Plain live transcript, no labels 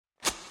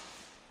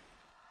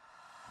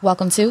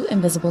Welcome to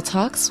Invisible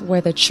Talks, where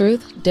the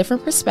truth,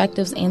 different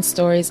perspectives, and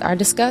stories are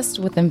discussed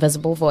with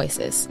invisible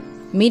voices.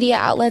 Media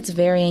outlets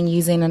vary in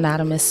using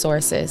anonymous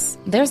sources.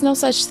 There's no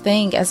such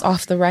thing as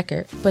off the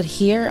record, but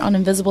here on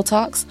Invisible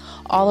Talks,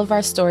 all of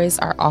our stories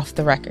are off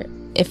the record.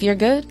 If you're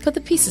good, put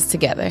the pieces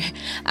together.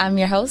 I'm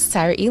your host,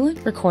 Tyra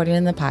Elin, recording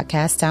in the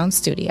Podcast Town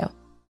studio.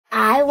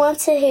 I want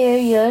to hear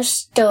your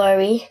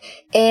story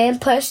and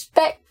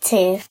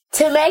perspective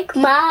to make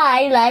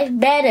my life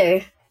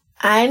better.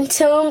 I'm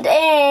tuned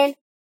in.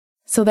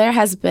 So there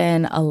has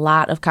been a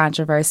lot of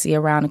controversy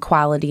around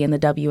equality in the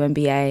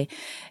WNBA.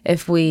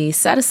 If we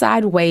set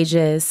aside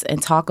wages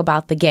and talk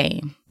about the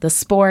game, the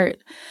sport,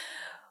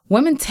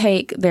 women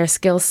take their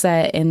skill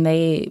set and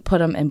they put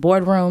them in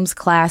boardrooms,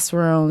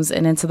 classrooms,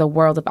 and into the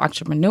world of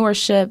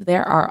entrepreneurship.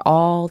 There are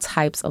all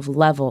types of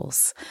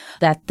levels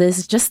that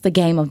just the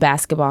game of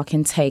basketball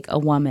can take a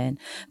woman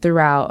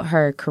throughout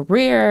her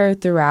career,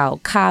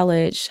 throughout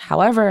college,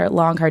 however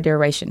long her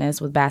duration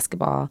is with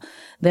basketball.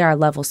 There are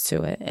levels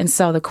to it. And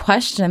so the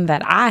question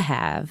that I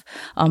have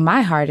on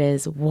my heart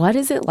is, what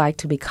is it like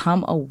to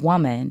become a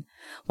woman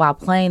while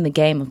playing the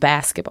game of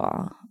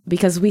basketball?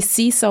 Because we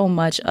see so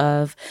much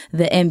of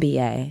the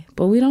NBA,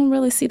 but we don't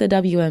really see the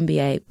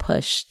WNBA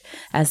pushed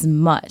as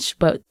much.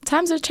 But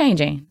times are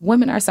changing.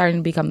 Women are starting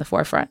to become the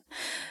forefront.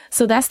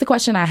 So that's the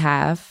question I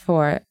have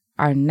for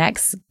our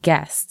next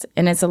guest.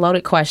 And it's a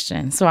loaded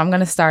question. So I'm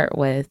going to start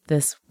with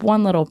this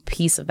one little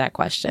piece of that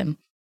question.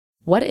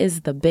 What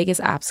is the biggest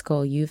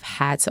obstacle you've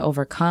had to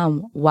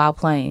overcome while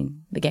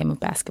playing the game of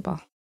basketball?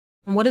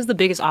 What is the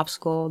biggest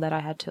obstacle that I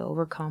had to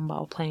overcome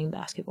while playing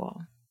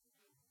basketball?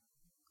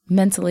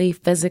 Mentally,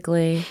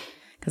 physically,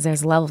 because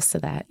there's levels to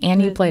that.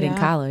 And you played in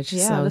college.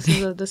 Yeah,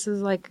 so. This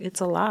is like, it's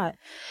a lot.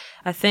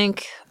 I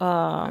think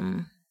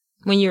when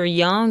you're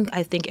young,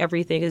 I think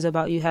everything is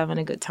about you having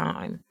a good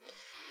time.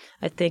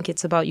 I think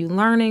it's about you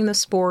learning the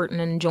sport and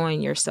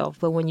enjoying yourself.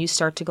 But when you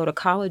start to go to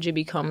college, it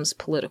becomes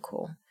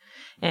political.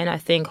 And I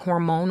think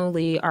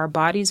hormonally, our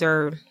bodies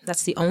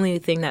that's the only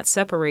thing that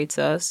separates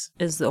us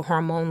is the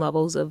hormone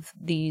levels of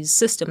these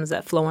systems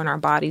that flow in our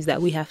bodies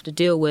that we have to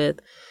deal with.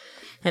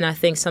 And I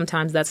think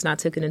sometimes that's not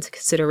taken into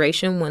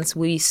consideration. Once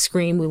we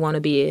scream we want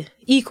to be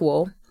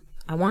equal,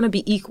 I want to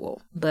be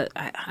equal, but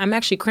I'm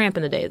actually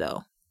cramping today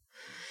though.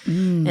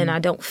 And I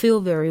don't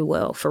feel very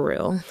well for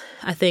real.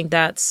 I think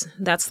that's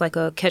like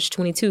a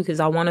catch-22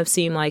 because I want to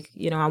seem like,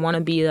 I want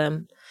to be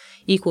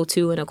equal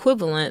to an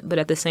equivalent, but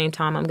at the same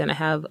time, I'm going to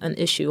have an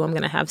issue. I'm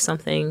going to have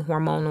something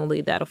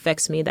hormonally that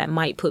affects me that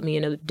might put me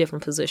in a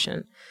different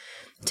position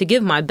to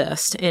give my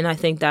best. And I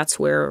think that's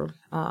where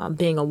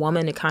being a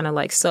woman, it kind of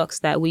like sucks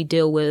that we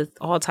deal with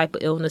all type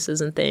of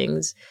illnesses and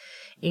things.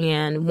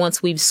 And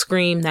once we've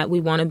screamed that we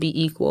want to be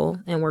equal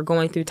and we're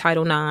going through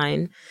Title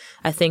IX,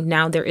 I think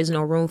now there is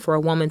no room for a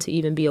woman to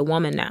even be a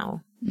woman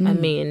now. I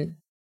mean,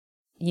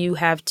 you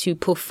have to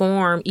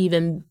perform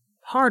even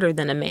harder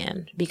than a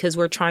man because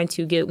we're trying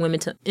to get women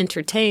to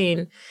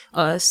entertain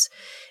us.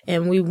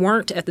 And we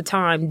weren't at the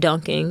time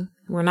dunking.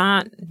 We're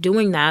not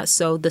doing that.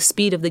 So the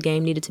speed of the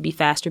game needed to be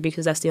faster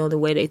because that's the only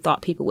way they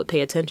thought people would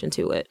pay attention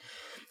to it.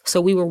 So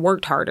we were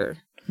worked harder.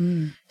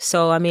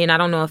 So, I mean, I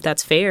don't know if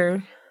that's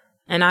fair.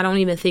 And I don't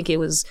even think it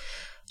was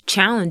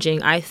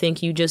challenging. I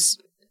think you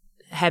just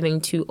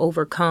having to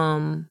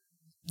overcome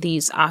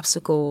these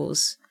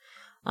obstacles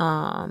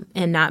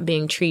and not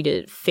being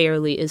treated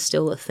fairly is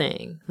still a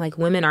thing. Like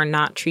women are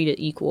not treated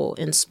equal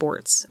in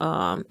sports.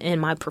 In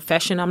my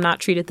profession, I'm not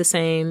treated the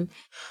same.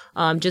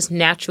 Just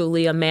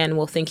naturally, a man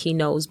will think he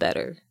knows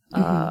better.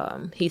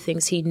 He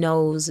thinks he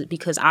knows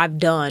because I've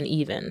done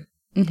even.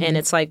 And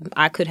it's like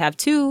I could have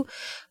too,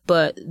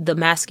 but the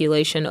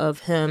masculation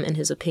of him and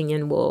his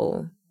opinion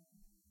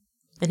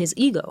and his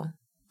ego.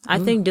 I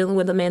think dealing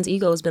with a man's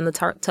ego has been the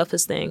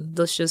toughest thing.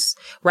 Let's just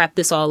wrap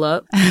this all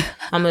up.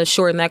 I'm going to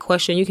shorten that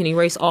question. You can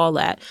erase all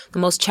that. The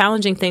most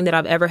challenging thing that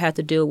I've ever had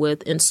to deal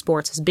with in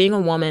sports is being a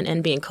woman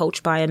and being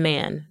coached by a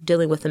man,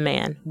 dealing with a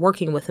man,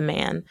 working with a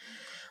man.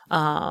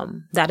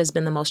 That has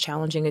been the most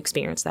challenging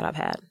experience that I've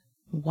had.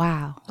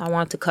 Wow. I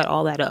wanted to cut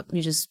all that up.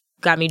 You just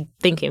got me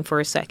thinking for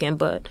a second,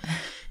 but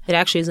it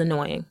actually is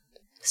annoying.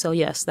 So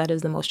yes, that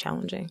is the most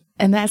challenging.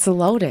 And that's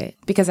loaded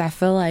because I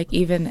feel like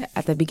even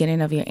at the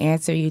beginning of your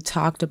answer, you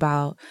talked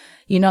about,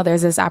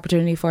 there's this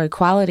opportunity for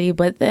equality,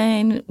 but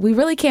then we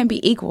really can't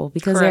be equal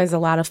because there's a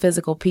lot of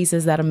physical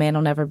pieces that a man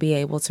will never be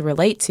able to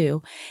relate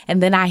to.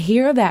 And then I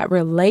hear that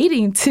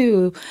relating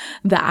to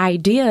the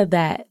idea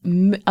that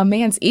a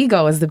man's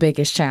ego is the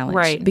biggest challenge.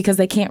 Right. Because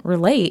they can't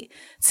relate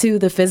to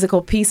the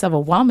physical piece of a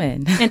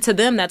woman. And to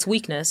them, that's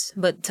weakness.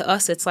 But to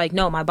us, it's like,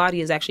 no, my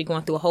body is actually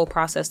going through a whole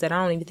process that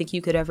I don't even think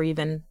you could ever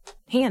even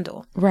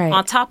handle. Right.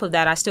 On top of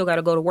that, I still got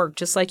to go to work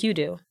just like you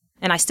do.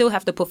 And I still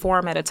have to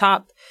perform at a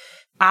top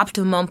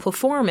optimum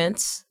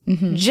performance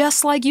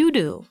just like you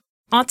do.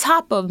 On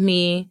top of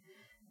me,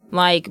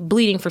 like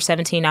bleeding for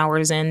 17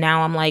 hours and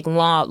now I'm like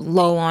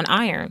low on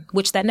iron,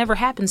 which that never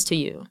happens to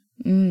you.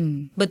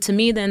 But to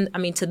me, then,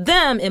 to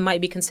them, it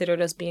might be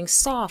considered as being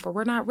soft or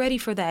we're not ready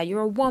for that.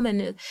 You're a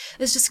woman.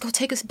 Let's just go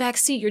take a back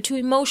seat. You're too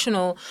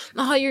emotional.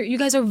 Oh, you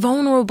guys are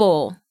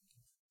vulnerable.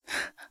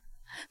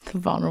 The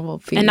vulnerable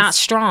piece. And not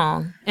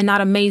strong, and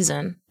not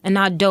amazing, and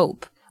not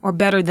dope, or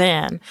better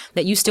than,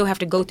 that you still have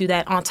to go through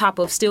that on top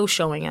of still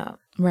showing up.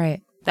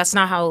 Right. That's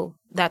not how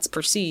that's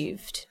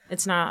perceived.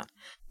 It's not.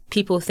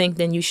 People think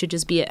then you should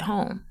just be at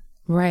home.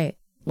 Right.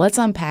 Let's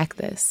unpack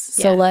this.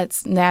 Yeah. So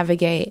let's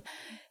navigate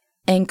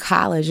in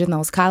college, in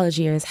those college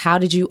years. How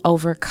did you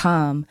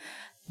overcome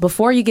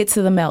before you get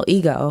to the male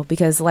ego?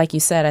 Because like you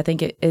said, I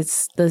think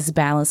it's this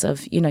balance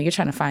of, you're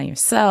trying to find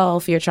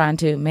yourself, you're trying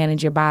to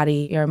manage your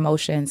body, your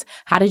emotions.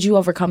 How did you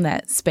overcome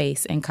that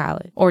space in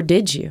college? Or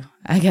did you?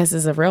 I guess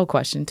is a real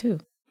question too.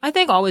 I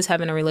think always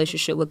having a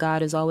relationship with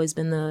God has always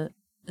been the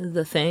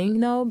thing,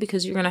 though,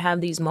 because you're going to have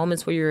these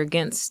moments where you're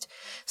against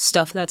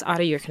stuff that's out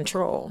of your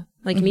control.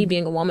 Like me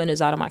being a woman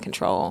is out of my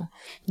control.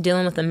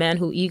 Dealing with a man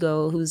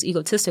who's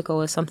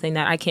egotistical is something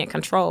that I can't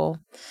control.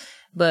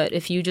 But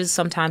if you just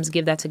sometimes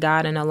give that to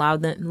God and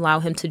allow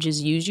him to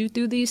just use you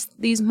through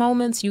these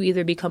moments, you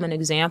either become an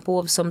example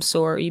of some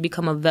sort, or you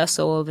become a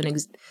vessel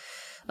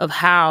of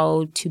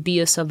how to be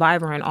a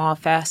survivor in all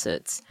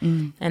facets.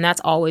 And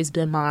that's always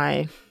been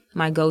my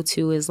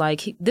go-to is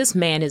like, this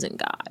man isn't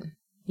God.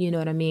 You know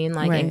what I mean?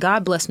 Like, right. And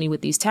God blessed me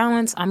with these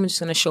talents. I'm just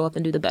going to show up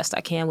and do the best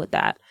I can with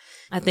that.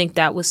 I think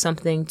that was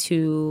something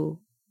to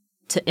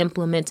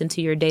implement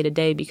into your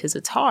day-to-day because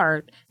it's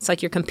hard. It's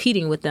like you're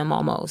competing with them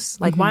almost.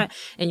 Like why?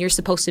 And you're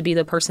supposed to be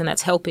the person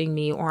that's helping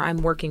me or I'm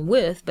working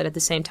with, but at the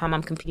same time,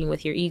 I'm competing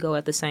with your ego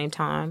at the same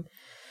time.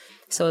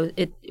 So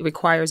it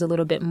requires a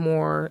little bit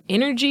more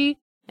energy.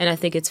 And I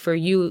think it's for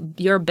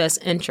your best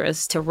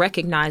interest to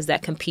recognize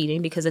that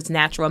competing because it's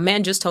natural. A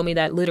man just told me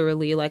that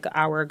literally like an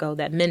hour ago,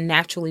 that men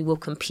naturally will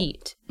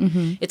compete.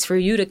 It's for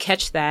you to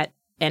catch that.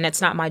 And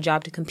it's not my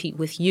job to compete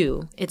with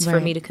you. It's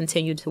for me to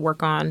continue to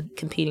work on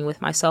competing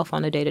with myself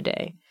on a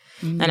day-to-day.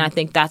 And I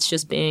think that's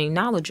just being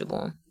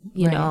knowledgeable,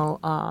 you know,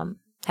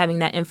 having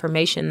that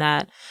information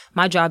that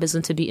my job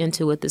isn't to be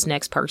into with this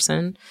next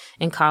person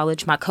in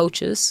college, my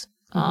coaches.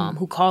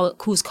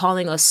 Who's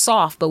calling us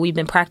soft, but we've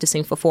been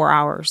practicing for 4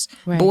 hours.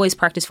 Right. Boys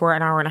practice for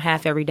an hour and a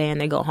half every day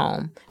and they go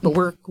home.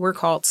 But we're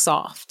called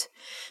soft.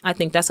 I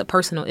think that's a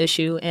personal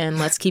issue. And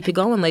let's keep it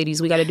going, ladies.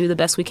 We got to do the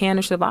best we can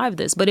to survive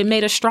this. But it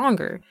made us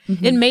stronger.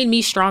 It made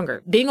me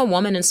stronger. Being a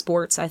woman in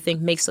sports, I think,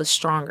 makes us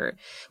stronger.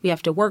 We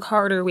have to work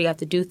harder. We have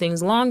to do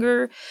things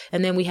longer.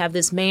 And then we have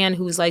this man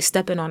who's like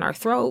stepping on our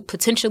throat,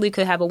 potentially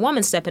could have a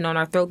woman stepping on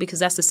our throat because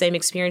that's the same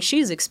experience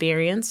she's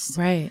experienced.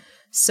 Right.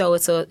 So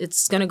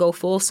it's going to go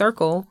full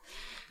circle.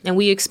 And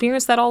we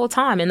experience that all the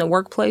time. In the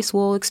workplace,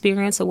 we'll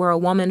experience it where a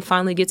woman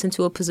finally gets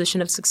into a position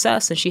of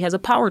success and she has a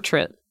power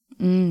trip.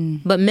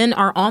 But men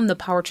are on the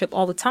power trip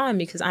all the time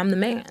because I'm the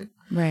man.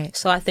 Right.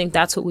 So I think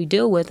that's what we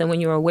deal with. And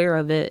when you're aware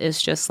of it,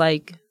 it's just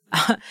like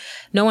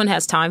no one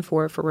has time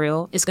for it for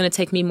real. It's going to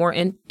take me more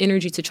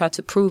energy to try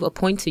to prove a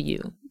point to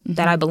you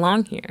that I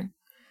belong here.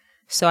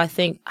 So I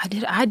think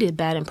I did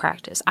bad in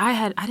practice.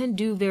 I didn't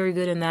do very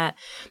good in that.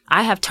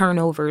 I have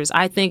turnovers.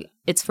 I think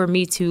it's for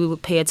me to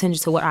pay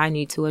attention to what I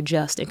need to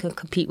adjust and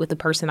compete with the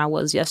person I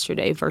was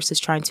yesterday versus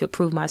trying to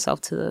prove myself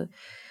to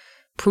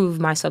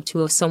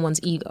someone's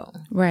ego.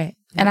 Right.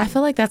 And I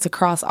feel like that's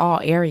across all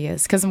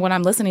areas because when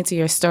I'm listening to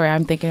your story,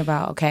 I'm thinking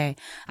about, okay,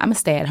 I'm a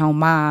stay-at-home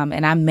mom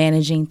and I'm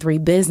managing 3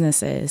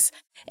 businesses.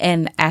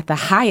 And at the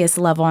highest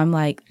level, I'm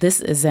like,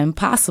 this is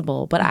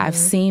impossible. But I've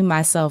seen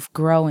myself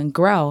grow and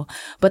grow.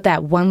 But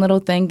that one little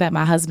thing that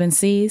my husband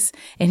sees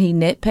and he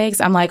nitpicks,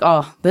 I'm like,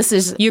 oh, this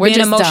is, you're being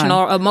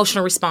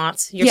emotional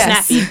response. You're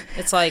snappy.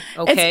 It's like,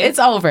 okay. It's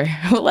over.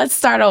 Let's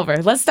start over.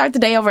 Let's start the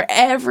day over.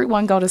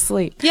 Everyone go to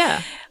sleep.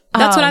 Yeah.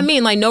 That's what I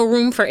mean. Like no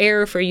room for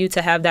error for you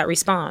to have that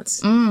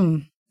response.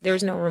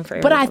 There's no room for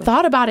error. But I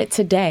thought about it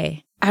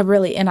today. I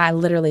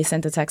literally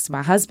sent a text to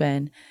my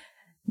husband.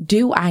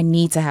 Do I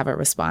need to have a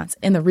response?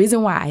 And the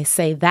reason why I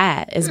say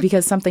that is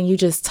because something you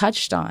just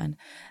touched on,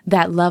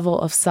 that level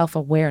of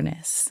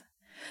self-awareness.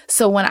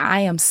 So when I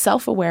am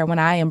self-aware, when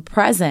I am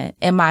present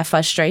in my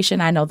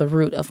frustration, I know the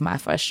root of my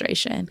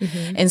frustration.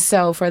 And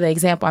so for the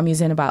example I'm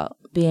using about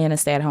being a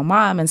stay-at-home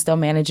mom and still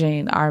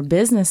managing our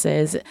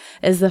businesses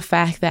is the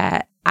fact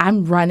that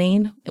I'm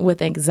running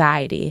with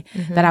anxiety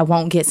that I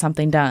won't get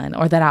something done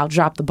or that I'll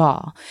drop the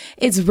ball.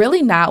 It's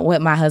really not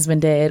what my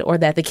husband did or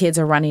that the kids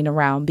are running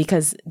around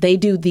because they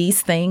do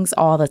these things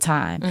all the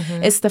time.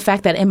 It's the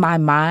fact that in my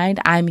mind,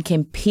 I'm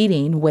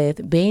competing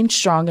with being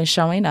strong and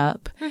showing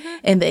up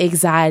and the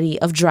anxiety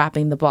of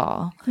dropping the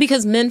ball.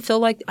 Because men feel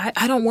like,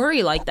 I don't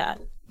worry like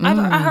that.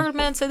 I heard a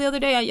man say the other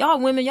day, y'all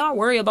women, y'all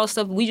worry about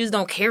stuff we just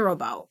don't care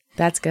about.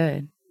 That's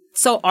good.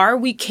 So are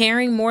we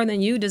caring more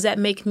than you? Does that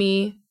make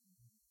me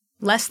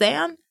less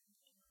than?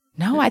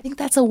 No, I think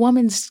that's a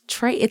woman's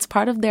trait. It's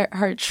part of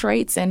her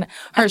traits and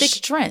her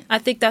strength. I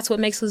think that's what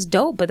makes us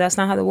dope, but that's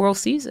not how the world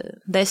sees it.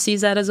 They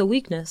sees that as a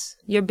weakness.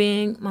 You're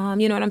being,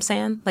 you know what I'm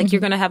saying? Like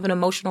you're going to have an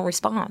emotional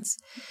response.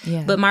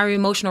 Yeah. But my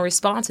emotional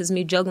response is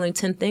me juggling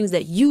 10 things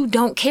that you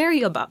don't care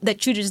about,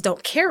 that you just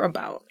don't care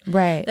about.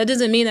 Right. That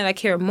doesn't mean that I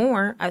care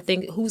more. I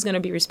think who's going to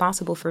be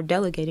responsible for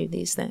delegating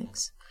these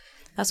things?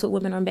 That's what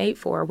women are made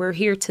for. We're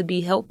here to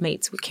be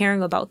helpmates. We're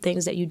caring about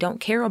things that you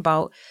don't care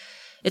about.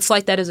 it's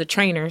like that as a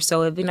trainer.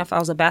 So even if I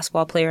was a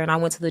basketball player and I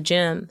went to the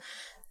gym,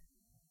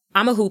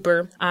 I'm a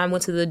hooper. I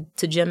went to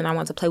the gym and I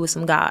went to play with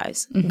some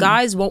guys. Mm-hmm.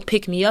 Guys won't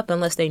pick me up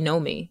unless they know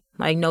me.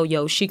 Like, no,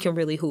 yo, she can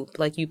really hoop.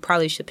 Like, you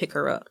probably should pick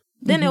her up.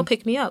 Then they'll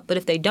pick me up. But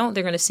if they don't,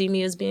 they're going to see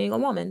me as being a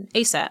woman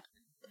ASAP.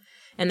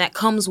 And that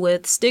comes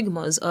with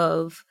stigmas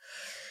of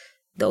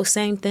those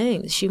same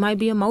things. She might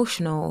be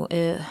emotional.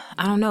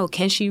 I don't know.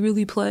 Can she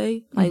really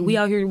play? Like, we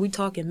out here, we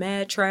talking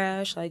mad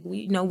trash. Like,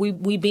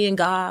 we being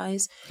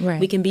guys. Right.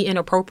 We can be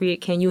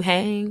inappropriate. Can you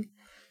hang?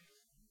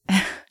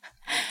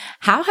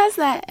 How has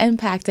that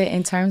impacted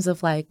in terms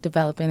of like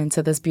developing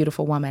into this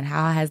beautiful woman?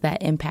 How has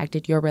that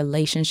impacted your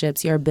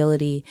relationships, your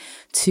ability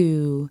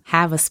to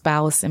have a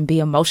spouse and be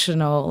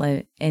emotional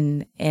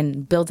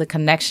and build a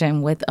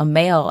connection with a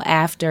male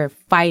after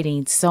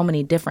fighting so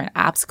many different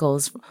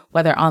obstacles,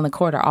 whether on the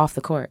court or off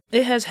the court?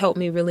 It has helped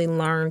me really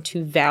learn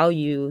to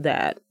value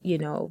that,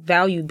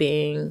 value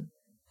being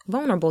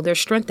vulnerable. There's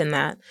strength in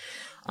that.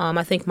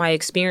 I think my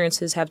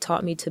experiences have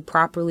taught me to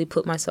properly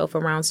put myself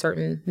around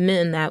certain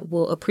men that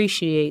will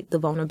appreciate the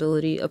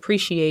vulnerability,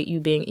 appreciate you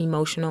being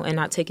emotional and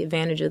not take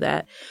advantage of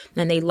that.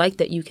 And they like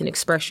that you can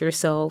express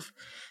yourself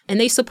and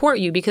they support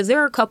you, because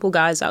there are a couple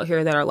guys out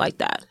here that are like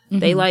that.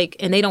 Mm-hmm.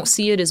 And they don't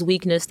see it as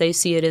weakness. They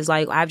see it as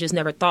like, I've just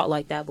never thought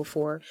like that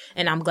before.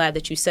 And I'm glad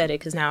that you said it,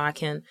 because now I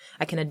can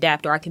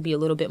adapt, or I can be a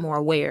little bit more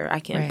aware. I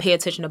can pay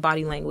attention to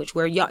body language,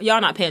 where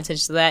y'all not paying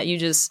attention to that.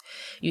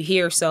 You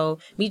hear. So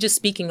me just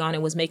speaking on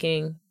it was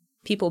making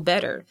people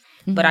better,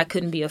 but I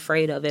couldn't be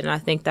afraid of it. And I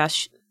think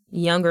that's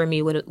younger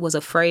me was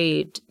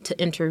afraid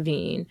to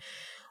intervene.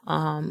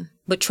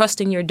 But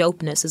trusting your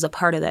dopeness is a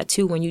part of that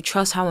too. When you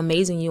trust how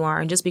amazing you are,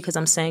 and just because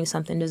I'm saying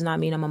something does not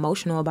mean I'm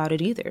emotional about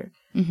it either.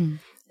 Mm-hmm.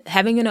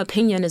 Having an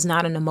opinion is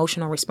not an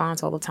emotional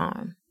response all the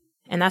time.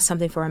 And that's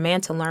something for a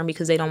man to learn,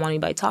 because they don't want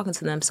anybody talking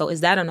to them. So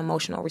is that an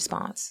emotional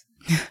response?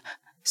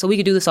 So we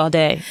could do this all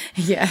day.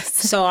 Yes.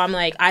 So I'm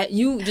like,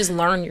 you just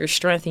learn your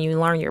strength and you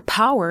learn your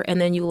power, and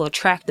then you will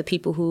attract the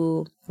people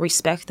who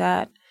respect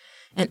that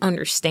and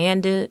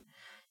understand it.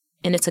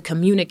 And it's a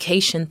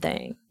communication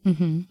thing,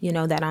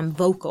 that I'm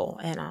vocal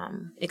and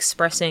I'm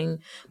expressing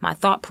my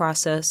thought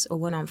process or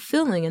what I'm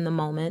feeling in the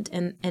moment.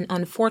 And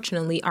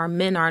unfortunately, our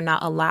men are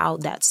not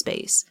allowed that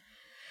space.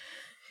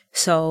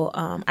 So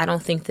I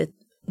don't think that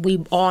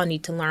we all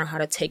need to learn how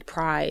to take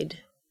pride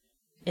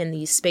in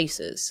these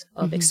spaces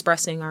of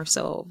expressing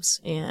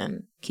ourselves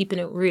and keeping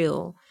it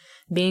real,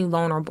 being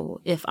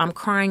vulnerable. If I'm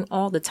crying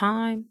all the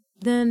time,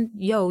 then,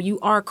 you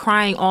are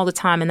crying all the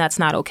time, and that's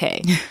not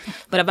okay.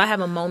 But if I have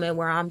a moment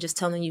where I'm just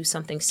telling you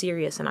something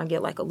serious and I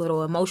get like a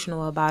little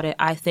emotional about it,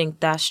 I think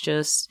that's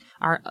just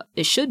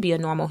it should be a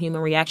normal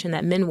human reaction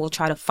that men will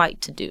try to fight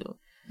to do.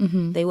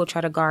 Mm-hmm. They will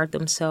try to guard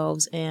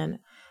themselves. And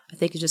I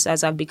think it's just,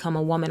 as I've become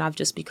a woman, I've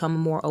just become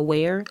more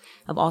aware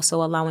of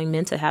also allowing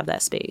men to have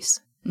that space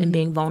and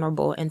being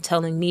vulnerable and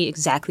telling me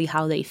exactly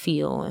how they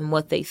feel and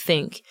what they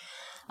think.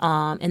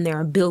 And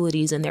their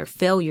abilities and their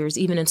failures,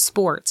 even in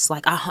sports.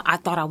 Like, I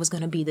thought I was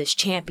going to be this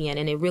champion,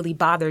 and it really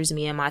bothers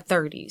me in my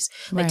 30s,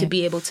 like to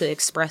be able to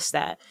express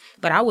that.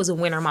 But I was a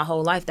winner my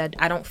whole life. That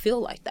I don't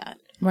feel like that.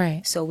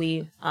 Right. So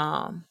we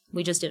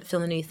just didn't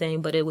feel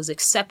anything, but it was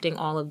accepting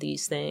all of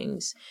these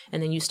things.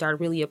 And then you start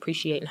really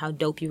appreciating how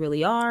dope you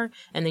really are.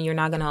 And then you're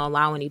not going to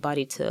allow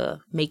anybody to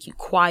make you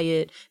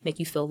quiet, make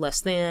you feel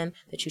less than,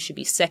 that you should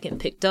be second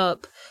picked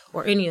up,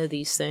 or any of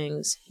these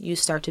things. You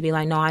start to be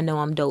like, no, I know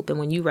I'm dope. And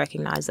when you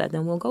recognize that,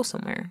 then we'll go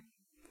somewhere.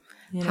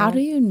 How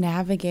do you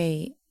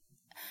navigate?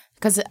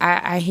 Because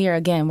I hear,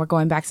 again, we're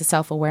going back to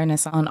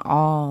self-awareness on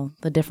all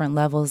the different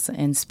levels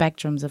and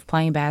spectrums of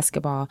playing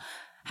basketball.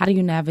 How do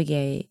you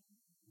navigate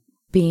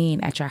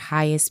being at your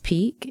highest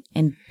peak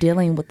and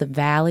dealing with the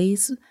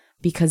valleys,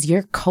 because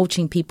you're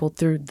coaching people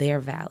through their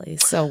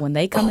valleys? So when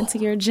they come into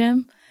your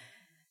gym,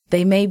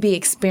 they may be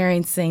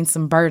experiencing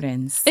some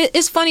burdens.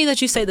 It's funny that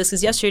you say this,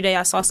 because yesterday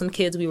I saw some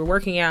kids, we were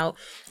working out,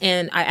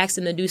 and I asked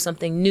them to do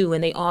something new,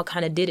 and they all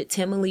kind of did it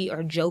timidly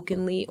or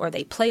jokingly, or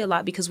they play a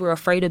lot because we're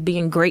afraid of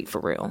being great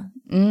for real.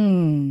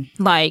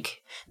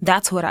 Like,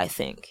 that's what I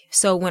think.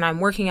 So when I'm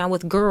working out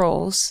with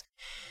girls,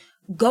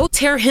 go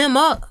tear him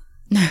up.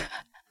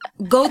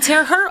 Go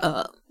tear her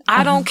up.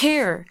 I don't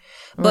care.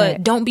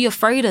 But don't be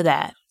afraid of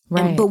that.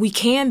 Right. But we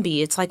can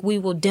be. It's like we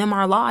will dim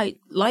our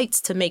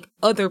lights to make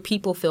other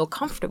people feel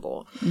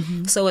comfortable.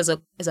 Mm-hmm. So as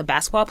a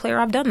basketball player,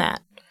 I've done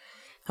that.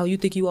 Oh, you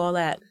think you all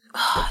that?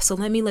 So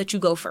let me let you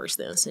go first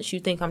then, since you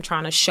think I'm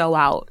trying to show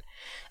out.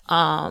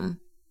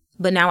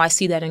 But now I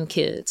see that in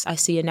kids. I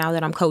see it now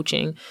that I'm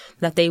coaching,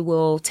 that they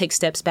will take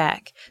steps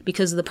back,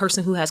 because the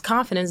person who has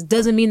confidence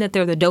doesn't mean that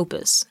they're the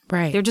dopest.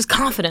 Right. They're just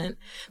confident.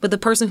 But the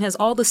person who has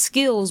all the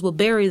skills will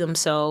bury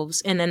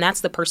themselves. And then that's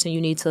the person you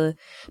need to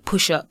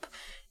push up.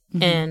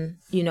 Mm-hmm. And,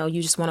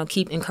 you just want to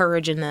keep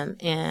encouraging them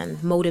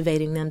and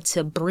motivating them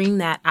to bring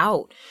that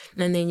out.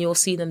 And then you'll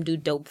see them do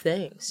dope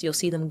things. You'll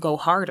see them go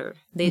harder.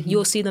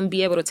 You'll see them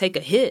be able to take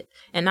a hit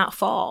and not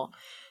fall,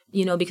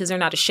 because they're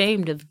not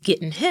ashamed of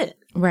getting hit.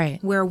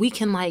 Right. Where we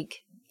can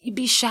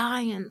be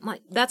shy and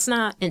that's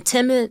not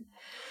intimate.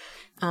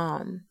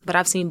 But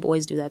I've seen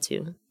boys do that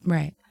too.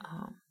 Right.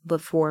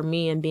 But for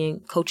me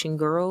and coaching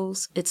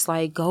girls, it's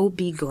like, go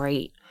be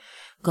great.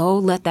 Go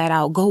let that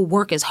out. Go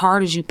work as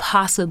hard as you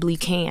possibly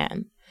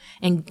can.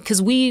 And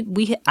because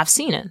I've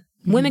seen it.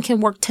 Mm-hmm. Women can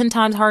work 10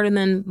 times harder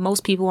than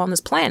most people on this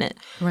planet.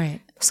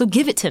 Right. So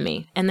give it to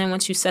me. And then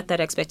once you set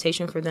that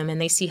expectation for them and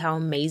they see how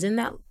amazing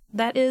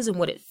that is and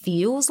what it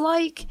feels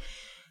like,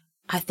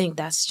 I think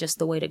that's just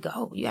the way to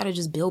go. You got to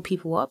just build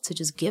people up to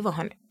just give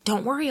 100.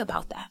 Don't worry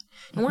about that.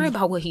 Don't worry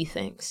about what he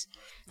thinks.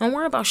 Don't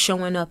worry about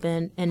showing up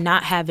and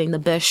not having the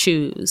best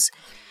shoes.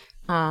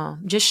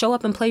 Just show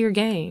up and play your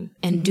game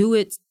and do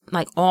it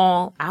like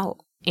all out.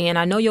 And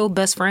I know your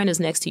best friend is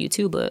next to you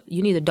too, but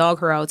you need to dog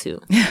her out too.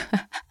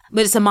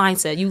 But it's a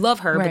mindset. You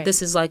love her, but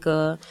this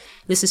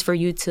is for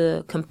you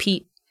to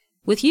compete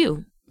with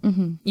you,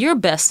 your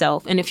best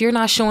self. And if you're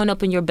not showing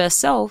up in your best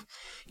self,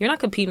 you're not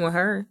competing with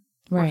her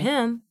or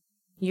him.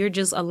 You're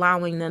just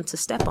allowing them to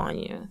step on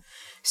you.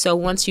 So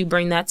once you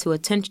bring that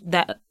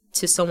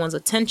to someone's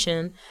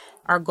attention,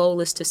 our goal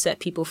is to set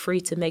people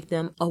free, to make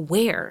them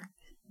aware.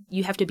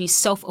 You have to be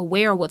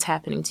self-aware of what's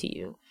happening to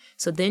you.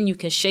 So then you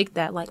can shake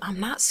that like, I'm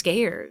not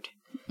scared.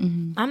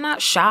 Mm-hmm. I'm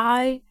not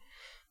shy.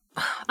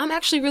 I'm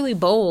actually really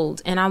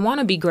bold and I want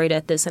to be great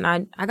at this. And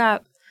I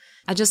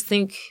just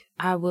think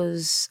I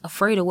was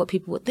afraid of what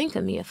people would think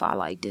of me if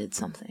I did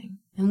something.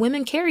 And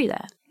women carry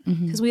that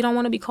because we don't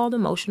want to be called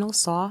emotional,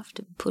 soft,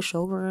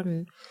 pushover,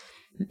 and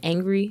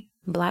angry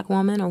Black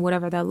woman or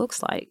whatever that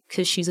looks like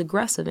because she's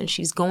aggressive and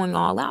she's going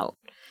all out.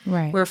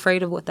 Right. We're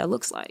afraid of what that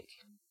looks like.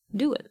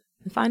 Do it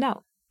and find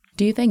out.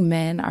 Do you think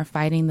men are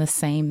fighting the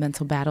same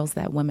mental battles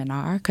that women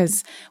are?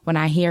 Because when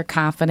I hear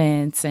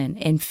confidence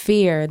and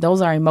fear, those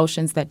are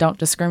emotions that don't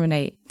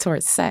discriminate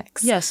towards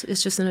sex. Yes,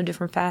 it's just in a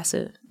different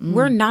facet.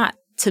 We're not,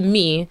 to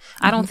me,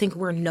 I don't think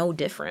we're no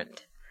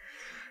different.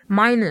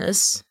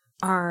 Minus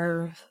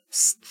our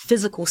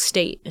physical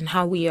state and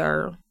how we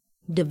are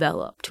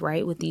developed,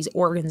 right, with these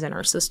organs in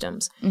our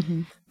systems.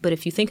 Mm-hmm. But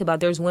if you think about it,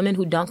 there's women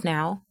who dunk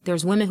now.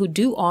 There's women who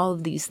do all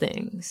of these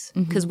things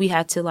because we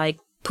had to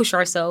push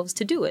ourselves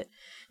to do it.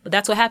 But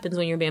that's what happens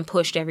when you're being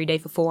pushed every day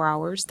for 4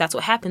 hours. That's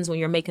what happens when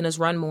you're making us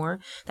run more.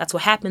 That's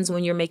what happens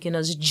when you're making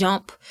us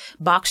jump,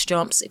 box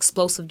jumps,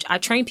 explosive. I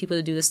train people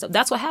to do this stuff.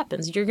 That's what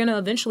happens. You're going to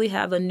eventually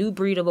have a new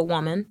breed of a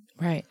woman.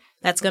 Right.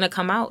 That's going to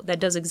come out that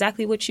does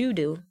exactly what you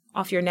do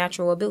off your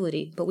natural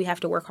ability. But we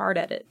have to work hard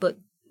at it. But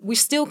we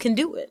still can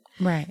do it.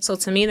 Right. So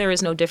to me, there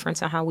is no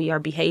difference in how we are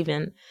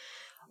behaving.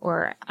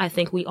 Or I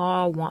think we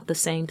all want the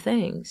same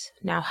things.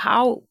 Now,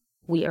 how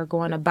we are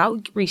going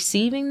about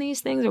receiving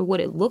these things or what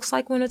it looks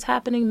like when it's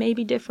happening may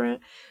be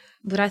different.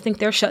 But I think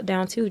they're shut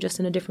down too, just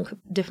in a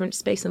different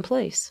space and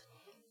place.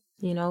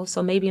 You know,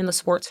 so maybe in the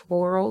sports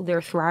world,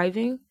 they're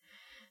thriving,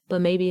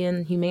 but maybe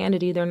in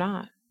humanity, they're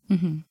not.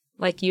 Mm-hmm.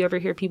 Like you ever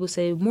hear people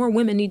say, more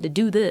women need to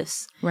do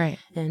this. Right.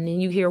 And then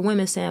you hear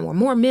women saying, well,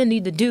 more men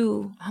need to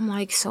do. I'm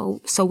like,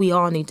 so we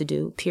all need to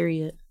do,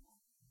 period.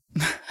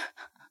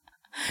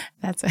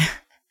 That's it.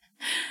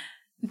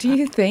 Do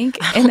you think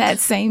in that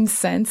same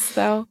sense,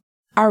 though,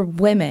 are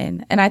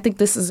women, and I think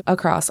this is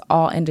across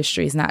all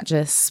industries, not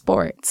just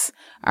sports,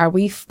 are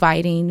we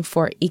fighting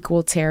for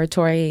equal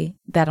territory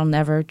that'll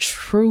never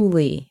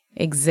truly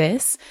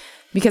exist?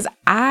 Because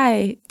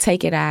I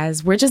take it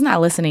as we're just not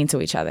listening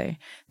to each other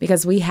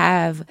because we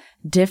have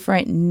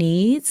different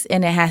needs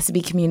and it has to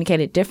be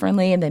communicated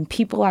differently. And then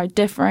people are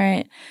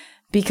different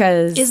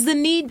because... Is the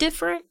need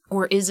different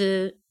or is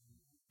it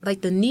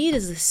the need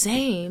is the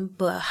same,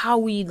 but how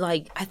we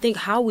I think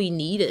how we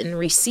need it and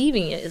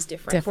receiving it is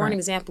different. For an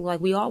example,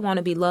 we all want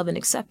to be loved and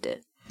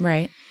accepted.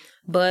 Right.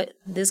 But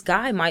this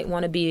guy might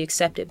want to be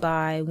accepted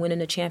by winning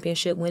a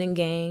championship, winning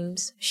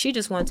games. She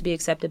just wants to be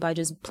accepted by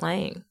just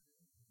playing.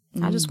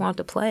 I just want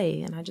to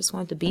play and I just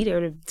want to be there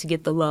to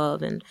get the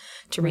love and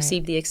to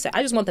receive the accept.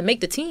 I just want to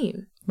make the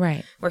team.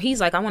 Right. Where he's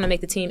like, I want to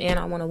make the team and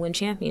I want to win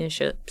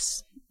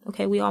championships.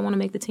 Okay, we all want to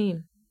make the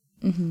team.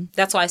 Mm-hmm.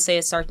 That's why I say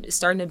it's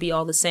starting to be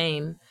all the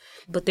same.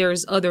 But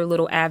there's other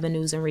little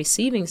avenues in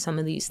receiving some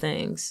of these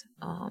things.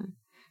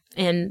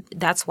 And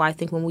that's why I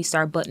think when we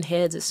start butting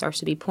heads, it starts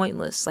to be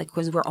pointless.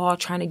 Because we're all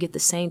trying to get the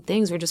same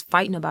things. We're just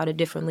fighting about it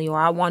differently, or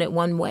I want it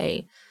one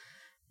way.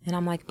 And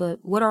I'm like, but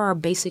what are our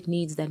basic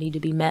needs that need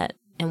to be met?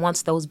 And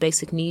once those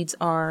basic needs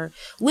are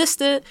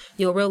listed,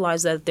 you'll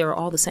realize that they're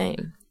all the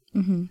same.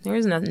 Mm-hmm. There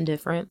is nothing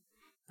different.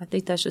 I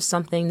think that's just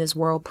something this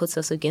world puts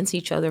us against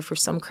each other for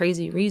some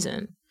crazy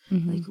reason.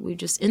 Mm-hmm. We're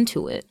just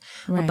into it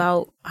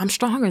about, I'm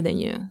stronger than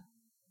you.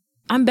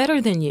 I'm better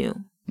than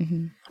you.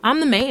 Mm-hmm. I'm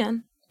the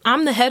man.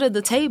 I'm the head of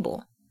the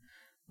table.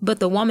 But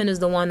the woman is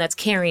the one that's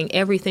carrying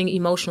everything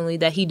emotionally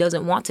that he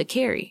doesn't want to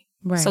carry.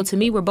 Right. So to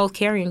me, we're both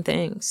carrying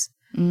things.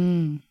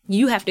 Mm.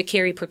 You have to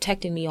carry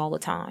protecting me all the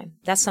time.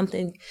 That's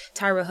something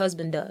Tyra's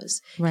husband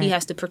does. Right. He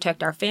has to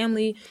protect our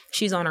family.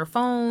 She's on her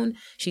phone.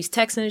 She's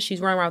texting. She's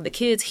running around with the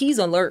kids. He's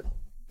alert.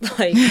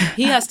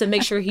 He has to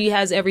make sure he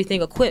has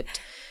everything equipped.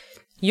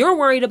 You're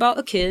worried about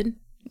a kid.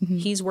 Mm-hmm.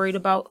 He's worried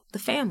about the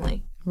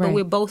family. Right. But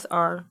we both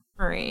are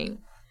worrying.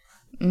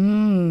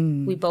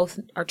 We both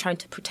are trying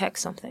to protect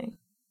something.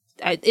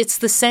 It's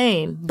the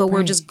same, but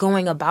we're just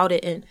going about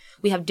it and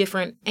we have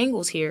different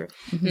angles here.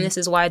 And this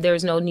is why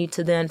there's no need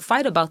to then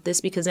fight about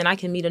this, because then I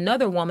can meet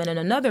another woman and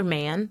another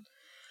man,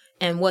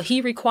 and what he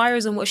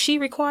requires and what she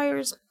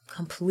requires,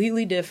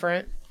 completely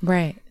different.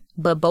 Right.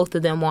 But both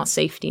of them want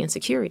safety and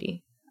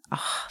security.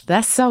 Oh,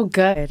 that's so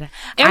good.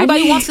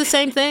 Everybody wants the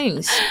same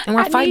things, and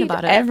we're fighting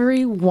about it.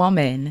 Every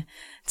woman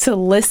to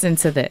listen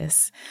to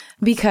this,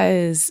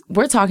 because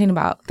we're talking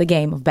about the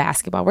game of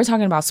basketball. We're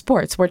talking about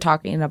sports. We're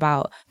talking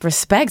about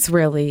respect,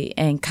 really,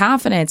 and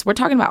confidence. We're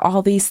talking about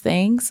all these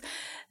things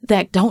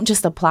that don't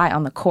just apply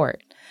on the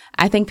court.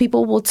 I think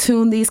people will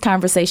tune these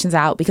conversations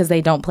out because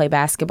they don't play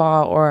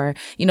basketball, or,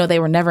 you know, they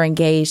were never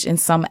engaged in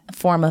some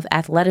form of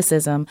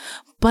athleticism.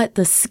 But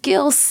the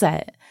skill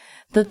set,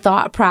 the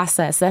thought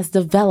process that's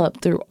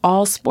developed through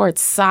all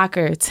sports,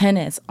 soccer,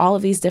 tennis, all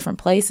of these different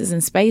places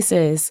and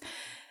spaces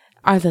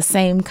are the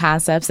same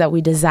concepts that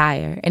we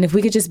desire. And if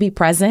we could just be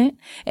present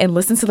and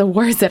listen to the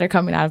words that are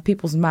coming out of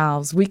people's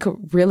mouths, we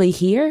could really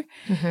hear.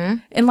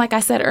 And like I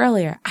said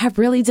earlier, I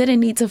really didn't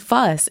need to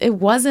fuss. It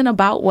wasn't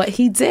about what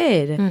he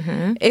did.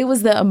 It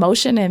was the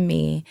emotion in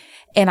me.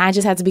 And I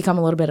just had to become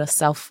a little bit of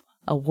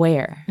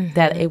self-aware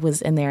that it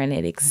was in there and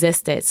it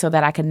existed so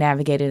that I could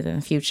navigate it in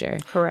the future.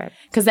 Correct.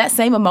 Because that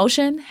same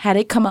emotion, had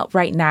it come up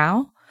right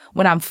now,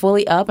 when I'm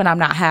fully up and I'm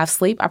not half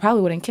asleep, I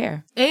probably wouldn't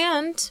care.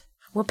 And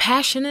we're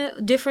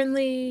passionate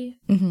differently,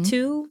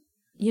 too,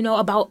 you know,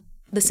 about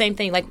the same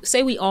thing. Like,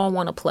 say we all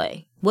want to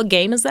play. What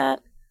game is that?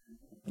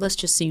 Let's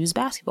just use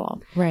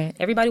basketball. Right.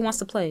 Everybody wants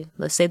to play.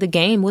 Let's say the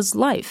game was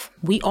life.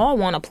 We all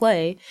want to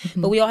play,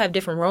 but we all have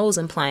different roles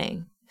in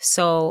playing.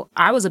 So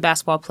I was a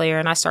basketball player,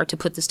 and I started to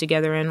put this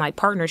together in, like,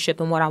 partnership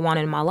and what I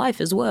wanted in my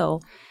life as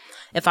well.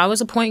 If I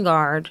was a point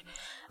guard,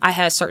 I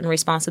had certain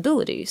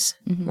responsibilities.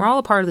 We're all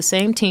a part of the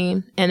same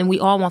team, and we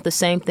all want the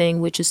same thing,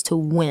 which is to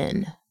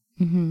win.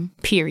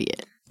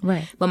 Period.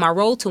 Right. But my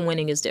road to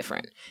winning is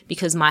different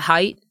because my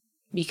height,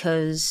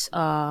 because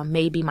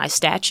maybe my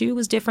stature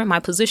was different,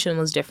 my position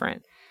was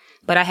different.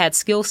 But I had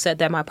skill set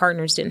that my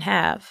partners didn't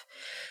have.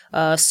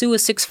 Sue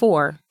is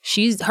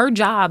 6'4". Her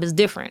job is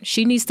different.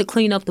 She needs to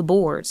clean up the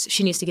boards.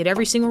 She needs to get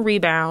every single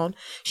rebound.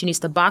 She needs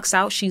to box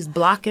out. She's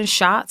blocking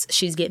shots.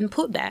 She's getting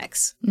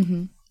putbacks.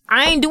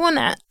 I ain't doing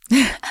that.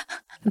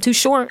 I'm too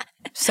short.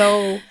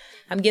 So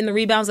I'm getting the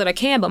rebounds that I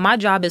can, but my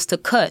job is to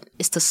cut,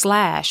 is to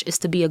slash, is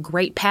to be a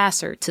great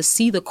passer, to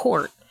see the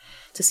court,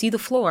 to see the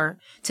floor,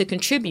 to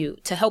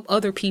contribute, to help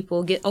other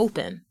people get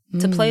open,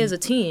 to play as a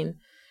team,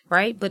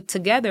 right? But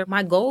together,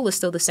 my goal is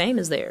still the same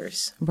as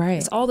theirs. Right.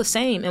 It's all the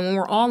same. And when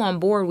we're all on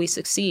board, we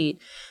succeed.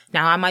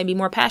 Now, I might be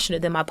more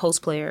passionate than my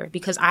post player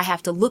because I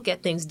have to look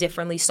at things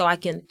differently so I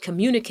can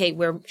communicate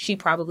where she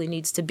probably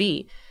needs to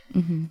be.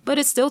 But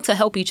it's still to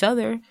help each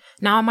other.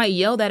 Now, I might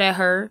yell that at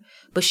her,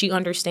 but she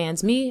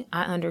understands me.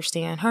 I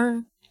understand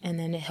her. And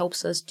then it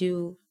helps us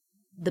do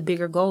the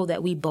bigger goal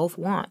that we both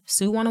want.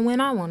 Sue want to win.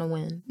 I want to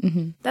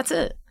win. That's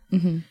it.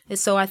 And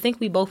so I think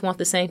we both want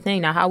the same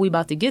thing. Now, how we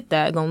about to get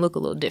that going to look a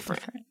little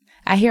different.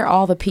 I hear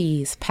all the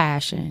P's: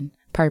 passion,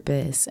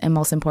 purpose, and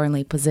most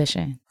importantly,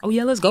 position. Oh,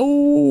 yeah, let's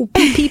go.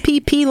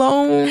 PPP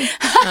loan.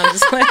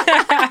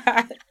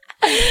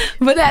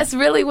 But that's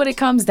really what it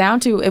comes down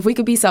to. If we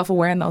could be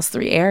self-aware in those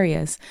three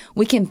areas,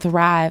 we can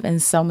thrive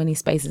in so many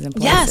spaces and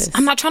places. Yes,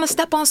 I'm not trying to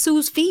step on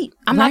Sue's feet.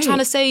 I'm not trying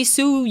to say,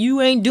 Sue,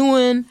 you ain't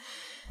doing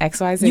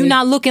XYZ. You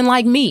not looking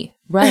like me.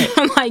 Right.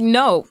 I'm like,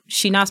 no,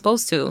 she not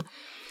supposed to.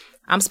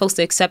 I'm supposed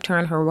to accept her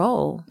in her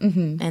role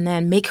and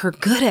then make her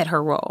good at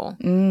her role.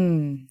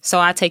 So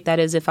I take that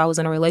as if I was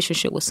in a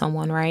relationship with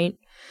someone, right?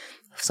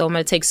 So I'm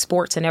going to take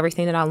sports and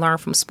everything that I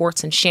learned from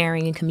sports and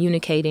sharing and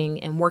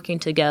communicating and working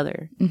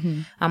together.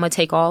 I'm going to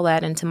take all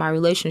that into my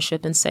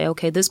relationship and say,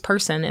 okay, this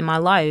person in my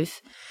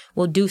life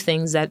will do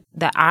things that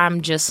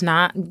I'm just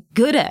not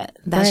good at.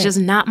 That's just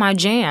not my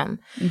jam.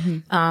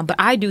 But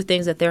I do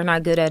things that they're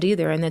not good at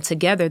either. And then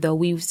together, though,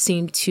 we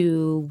seem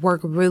to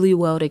work really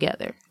well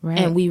together.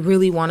 And we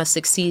really want to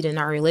succeed in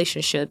our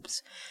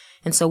relationships.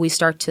 And so we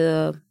start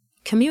to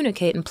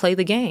communicate and play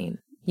the game.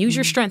 Use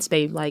your strengths,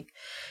 babe. Like,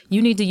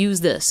 you need to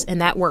use this,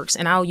 and that works,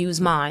 and I'll use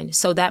mine.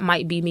 So that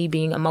might be me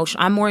being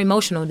emotional. I'm more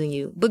emotional than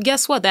you. But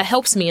guess what? That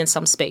helps me in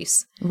some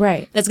space.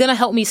 Right. That's going to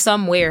help me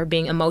somewhere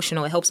being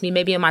emotional. It helps me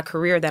maybe in my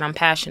career that I'm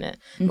passionate.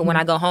 But when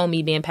I go home,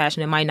 me being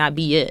passionate might not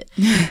be it.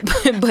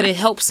 But it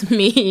helps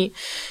me.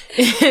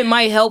 It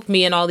might help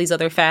me in all these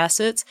other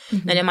facets.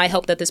 And it might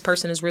help that this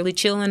person is really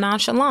chill and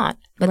nonchalant.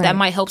 But that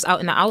might help out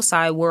in the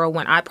outside world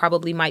when I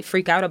probably might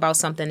freak out about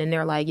something. And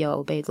they're like,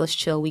 yo, babe, let's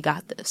chill. We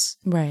got this.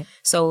 Right.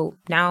 So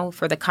now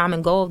for the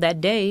common goal of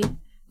that day,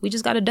 we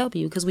just got a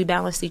W because we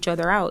balanced each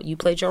other out. You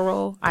played your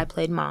role, I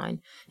played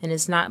mine. And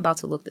it's not about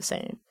to look the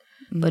same.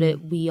 But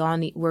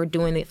we're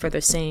doing it for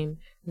the same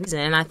reason.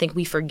 And I think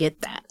we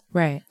forget that.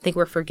 Right. I think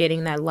we're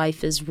forgetting that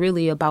life is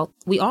really about,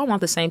 we all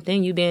want the same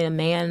thing. You being a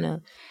man,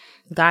 a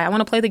guy, I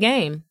want to play the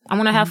game. I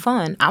want to have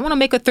fun. I want to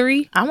make a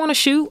three. I want to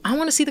shoot. I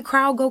want to see the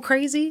crowd go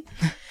crazy.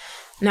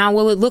 Now,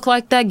 will it look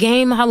like that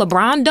game how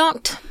LeBron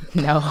dunked?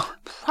 No.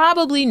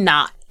 Probably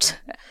not.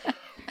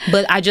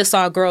 But I just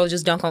saw a girl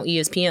just dunk on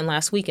ESPN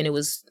last week, and it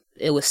was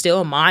it was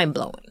still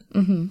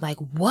mind-blowing. Like,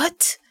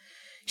 what?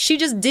 She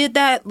just did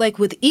that like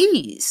with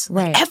ease,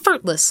 right,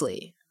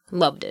 effortlessly.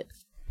 Loved it.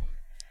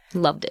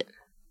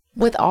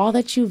 With all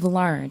that you've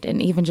learned,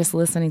 and even just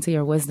listening to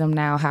your wisdom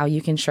now, how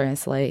you can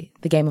translate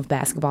the game of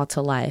basketball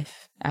to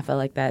life, I feel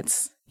like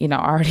that's,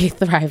 already a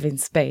thriving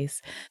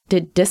space.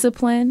 Did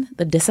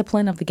the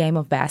discipline of the game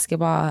of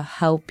basketball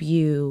help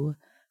you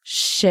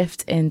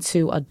shift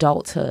into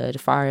adulthood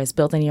as far as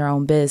building your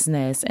own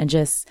business and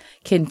just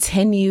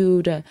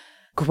continued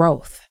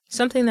growth?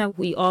 Something that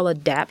we all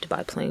adapt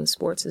by playing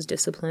sports is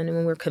discipline. And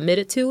when we're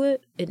committed to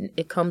it,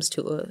 it comes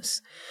to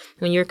us.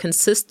 When you're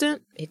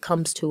consistent, it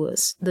comes to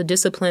us. The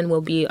discipline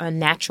will be a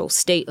natural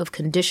state of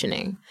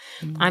conditioning.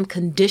 I'm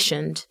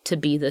conditioned to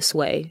be this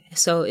way.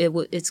 So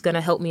it's going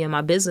to help me in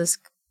my business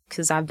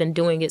because I've been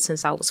doing it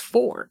since I was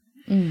 4.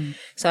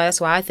 So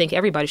that's why I think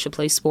everybody should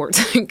play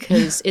sports,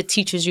 because it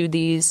teaches you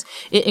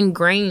it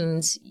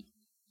ingrains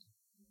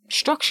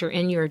structure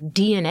in your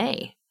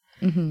DNA.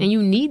 And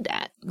you need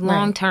that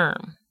long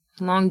term.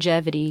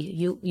 Longevity,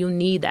 you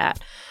need that.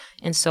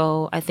 And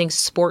so I think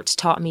sports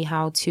taught me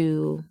how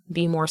to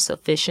be more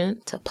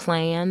sufficient, to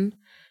plan.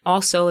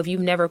 Also, if you've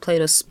never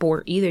played a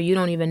sport either, you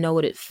don't even know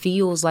what it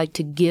feels like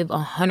to give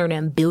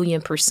 100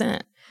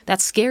 billion%.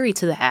 That's scary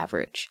to the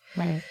average.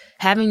 Right.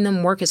 Having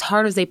them work as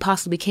hard as they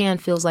possibly can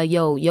feels like,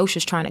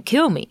 Yosha's trying to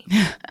kill me.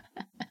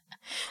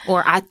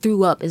 Or I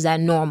threw up. Is that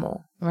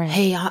normal? Right.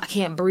 Hey, I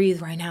can't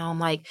breathe right now. I'm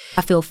like,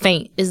 I feel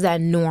faint. Is that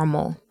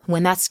normal?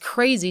 When that's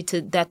crazy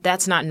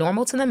that's not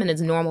normal to them, and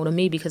it's normal to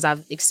me because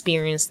I've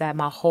experienced that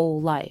my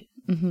whole life.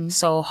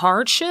 So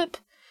hardship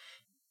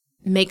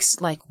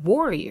makes like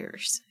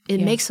warriors.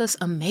 It makes us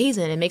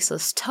amazing. It makes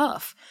us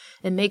tough.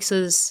 It makes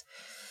us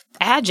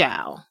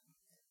agile.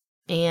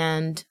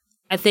 And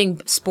I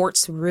think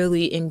sports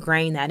really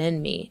ingrained that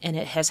in me, and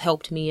it has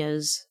helped me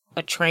as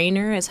a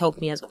trainer, has helped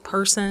me as a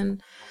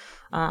person,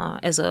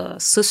 as a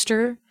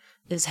sister,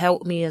 has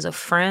helped me as a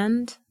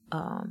friend.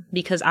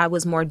 Because I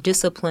was more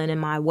disciplined in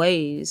my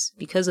ways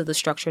because of the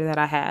structure that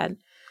I had,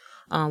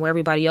 where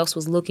everybody else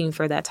was looking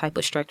for that type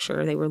of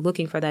structure. They were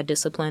looking for that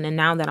discipline. And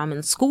now that I'm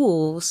in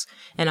schools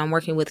and I'm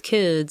working with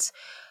kids,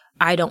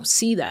 I don't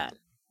see that.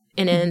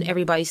 And then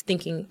everybody's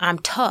thinking I'm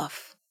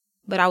tough.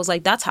 But I was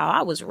like, that's how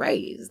I was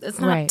raised. It's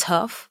not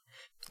tough.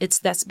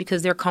 That's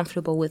because they're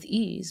comfortable with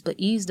ease. But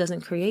ease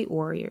doesn't create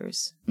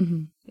warriors.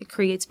 It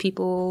creates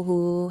people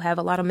who have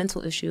a lot of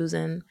mental issues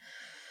and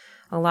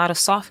a lot of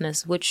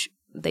softness, which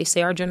they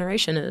say our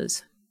generation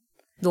is,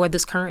 or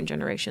this current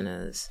generation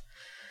is.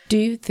 Do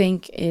you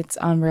think it's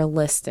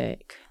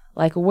unrealistic?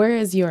 Like, where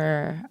is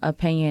your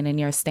opinion and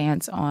your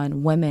stance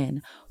on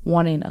women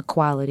wanting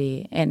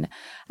equality? And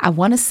I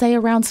want to say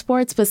around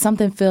sports, but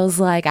something feels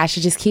like I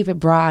should just keep it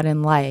broad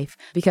in life,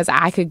 because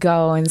I could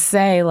go and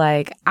say,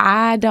 like,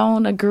 I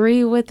don't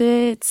agree with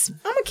it. I'm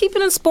going to keep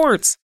it in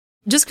sports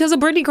just because of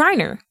Brittany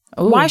Griner.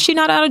 Ooh. Why is she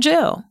not out of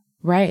jail?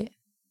 Right.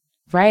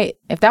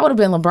 If that would have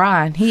been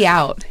LeBron, he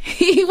out.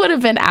 He would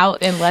have been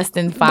out in less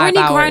than 5 Brittany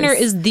hours. Griner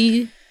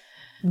is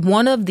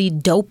one of the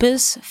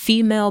dopest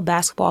female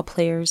basketball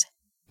players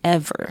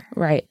ever.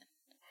 Right.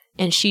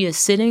 And she is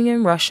sitting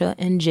in Russia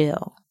in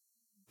jail,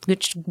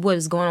 which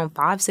was going on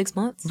 5-6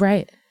 months.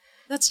 Right.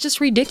 That's just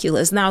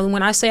ridiculous. Now,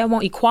 when I say I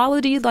want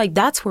equality, like,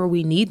 that's where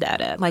we need that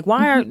at. Like,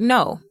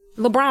 no,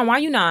 LeBron, why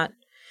you not?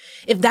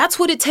 If that's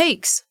what it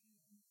takes,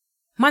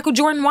 Michael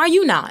Jordan, why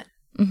you not?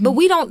 But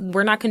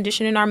we're not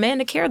conditioning our men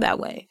to care that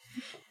way.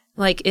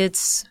 Like,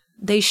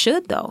 they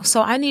should though.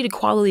 So I need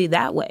equality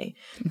that way.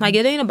 Like,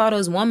 it ain't about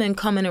us women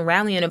coming and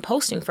rallying and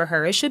posting for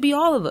her. It should be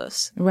all of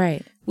us.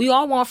 Right. We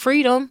all want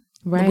freedom.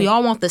 Right. We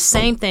all want the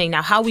same thing.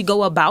 Now, how we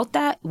go about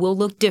that will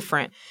look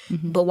different.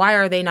 But why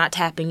are they not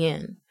tapping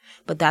in?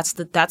 But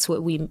that's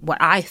what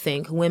I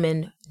think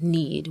women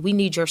need. We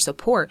need your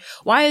support.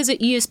 Why is it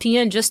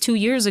ESPN just 2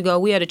 years ago,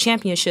 we had a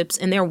championships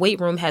and their weight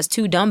room has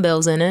 2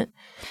 dumbbells in it.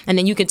 And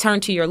then you can turn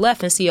to your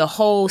left and see a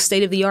whole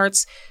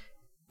state-of-the-arts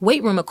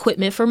weight room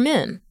equipment for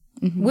men.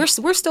 We're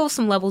still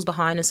some levels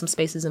behind in some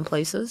spaces and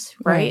places,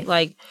 right?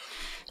 Like,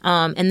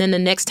 and then the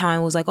next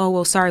time was like, oh,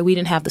 well, sorry, we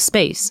didn't have the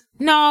space.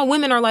 No,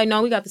 women are like,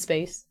 no, we got the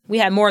space. We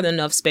had more than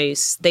enough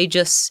space. They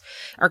just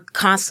are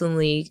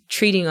constantly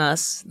treating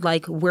us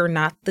like we're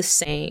not the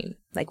same.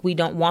 Like, we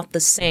don't want the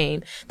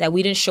same, that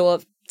we didn't show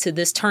up to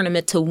this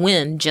tournament to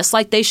win, just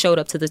like they showed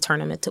up to the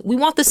tournament. We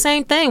want the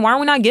same thing. Why are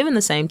we not given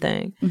the same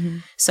thing?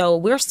 So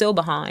we're still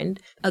behind.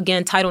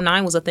 Again, Title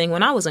IX was a thing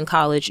when I was in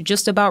college,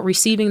 just about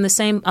receiving the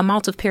same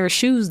amount of pair of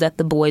shoes that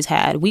the boys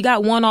had. We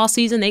got 1 all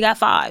season. They got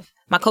 5.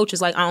 My coach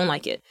is like, I don't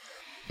like it.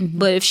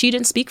 But if she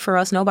didn't speak for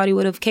us, nobody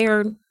would have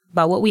cared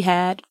about what we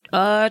had.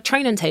 A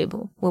training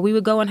table where we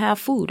would go and have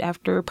food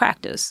after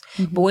practice.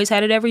 Boys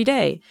had it every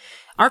day.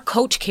 Our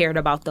coach cared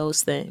about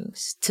those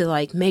things to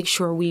like make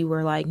sure we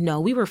were like, no,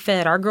 we were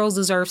fed. Our girls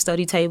deserve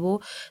study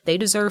table. They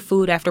deserve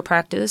food after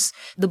practice.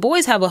 The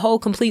boys have a whole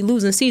complete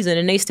losing season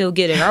and they still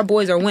get it. Our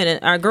boys are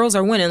winning. Our girls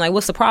are winning. Like,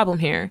 what's the problem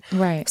here?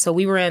 Right. So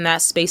we were in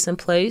that space and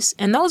place.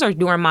 And those are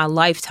during my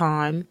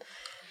lifetime.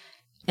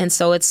 And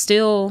so it's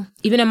still,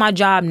 even in my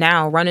job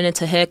now, running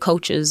into head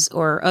coaches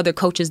or other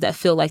coaches that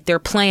feel like their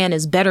plan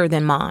is better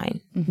than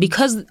mine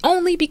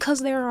only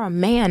because they're a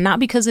man, not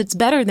because it's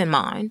better than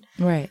mine,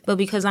 Right. but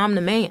because I'm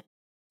the man.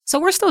 So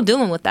we're still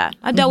dealing with that.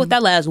 I dealt with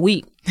that last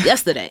week,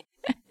 yesterday.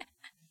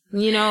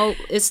 You know,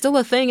 it's still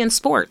a thing in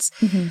sports.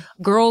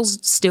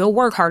 Girls still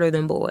work harder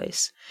than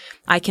boys.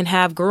 I can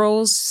have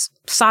girls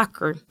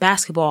soccer,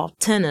 basketball,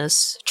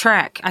 tennis,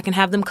 track. I can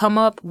have them come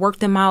up, work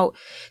them out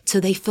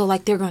till they feel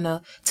like they're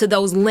to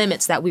those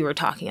limits that we were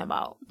talking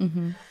about.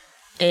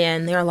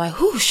 And they're like,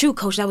 "Whew, shoot,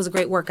 coach, that was a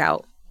great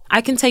workout."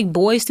 I can take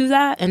boys through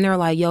that and they're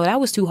like, "Yo, that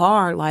was too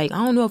hard. Like, I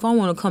don't know if I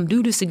want to come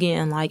do this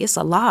again. Like, it's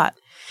a lot."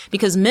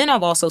 Because men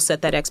have also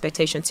set that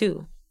expectation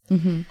too.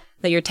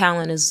 That your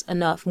talent is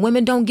enough.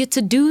 Women don't get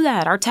to do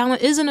that. Our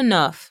talent isn't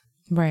enough.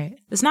 Right.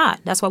 It's not.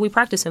 That's why we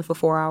practice him for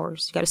 4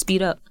 hours. You got to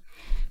speed up.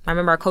 I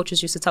remember our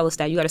coaches used to tell us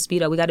that. You got to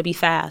speed up. We got to be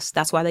fast.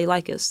 That's why they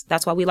like us.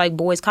 That's why we like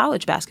boys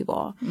college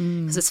basketball.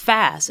 Because it's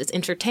fast. It's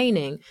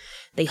entertaining.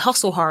 They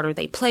hustle harder.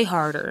 They play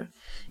harder.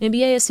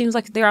 NBA, it seems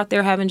like they're out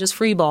there having just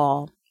free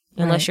ball.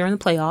 Unless you're in the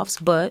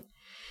playoffs. But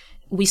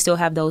we still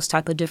have those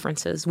type of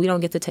differences. We don't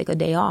get to take a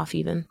day off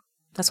even.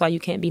 That's why you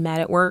can't be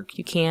mad at work.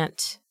 You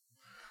can't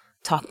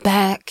talk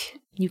back.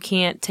 You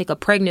can't take a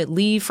pregnant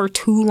leave for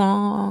too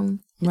long.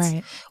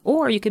 Right.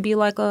 Or you could be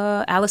like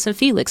Allison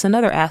Felix,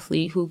 another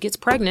athlete who gets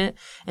pregnant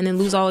and then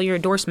lose all your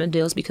endorsement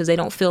deals because they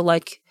don't feel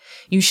like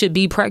you should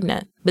be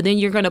pregnant. But then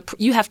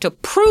you have to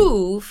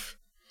prove,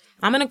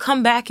 I'm going to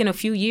come back in a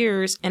few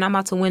years and I'm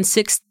about to win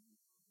 6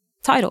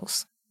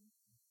 titles.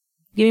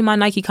 Give me my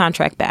Nike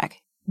contract back.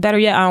 Better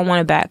yet, I don't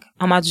want it back.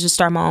 I'm about to just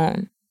start my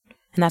own.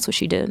 And that's what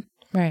she did.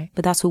 Right.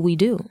 But that's what we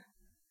do.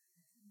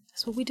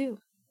 That's what we do.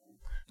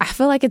 I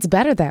feel like it's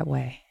better that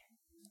way.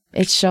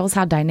 It shows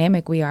how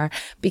dynamic we are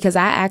because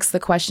I asked the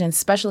question,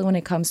 especially when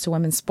it comes to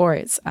women's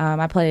sports.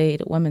 I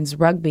played women's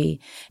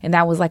rugby and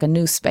that was like a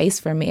new space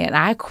for me. And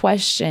I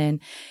question,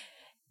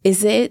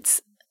 is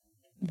it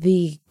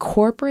the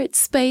corporate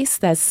space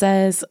that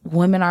says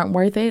women aren't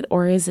worth it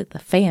or is it the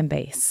fan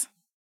base?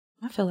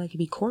 I feel like it'd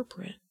be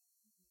corporate.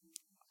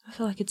 I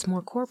feel like it's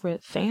more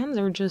corporate. Fans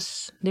are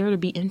just there to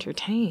be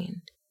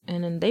entertained.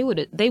 And then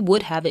they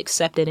would have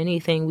accepted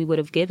anything we would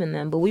have given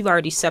them, but we've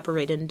already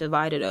separated and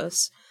divided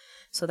us.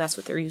 So that's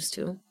what they're used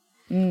to.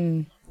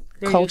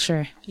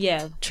 Culture.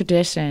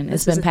 Tradition.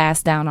 It's been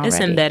passed down already.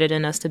 It's embedded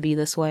in us to be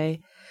this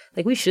way.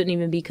 Like, we shouldn't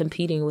even be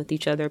competing with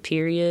each other,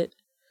 period.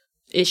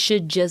 It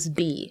should just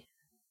be.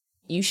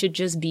 You should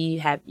just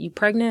be you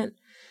pregnant.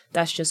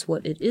 That's just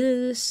what it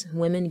is.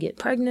 Women get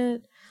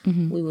pregnant.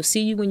 We will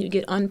see you when you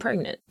get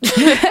unpregnant.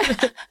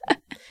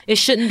 It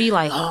shouldn't be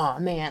like, oh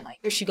man, like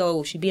here she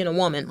goes, she being a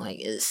woman. Like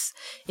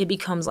it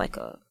becomes like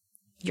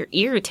you're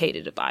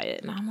irritated by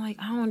it. And I'm like,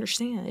 I don't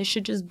understand. It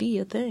should just be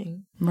a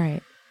thing.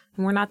 Right.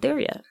 And we're not there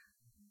yet.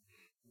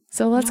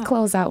 So let's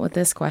close out with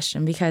this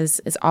question because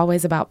it's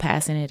always about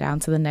passing it down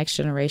to the next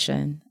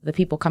generation, the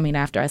people coming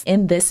after us.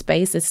 In this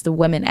space, it's the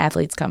women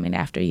athletes coming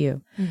after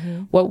you.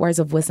 What words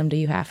of wisdom do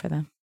you have for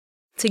them?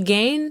 To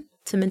gain,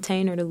 to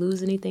maintain, or to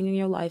lose anything in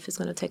your life is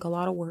going to take a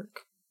lot of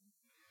work.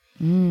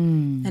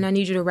 And I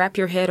need you to wrap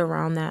your head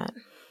around that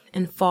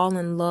and fall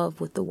in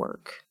love with the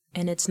work.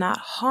 And it's not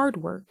hard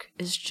work.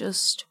 It's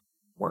just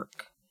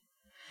work.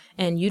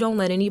 And you don't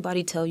let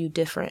anybody tell you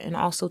different. And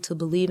also to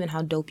believe in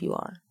how dope you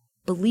are.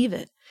 Believe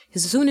it.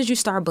 Because as soon as you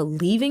start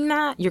believing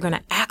that, you're going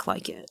to act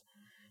like it.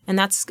 And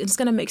it's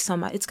going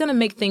to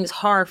make things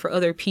hard for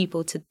other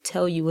people to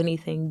tell you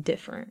anything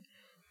different.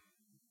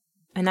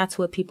 And that's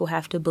what people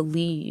have to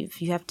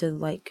believe. You have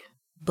to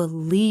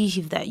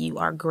believe that you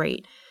are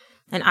great.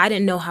 And I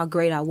didn't know how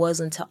great I was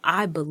until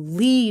I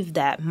believed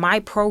that my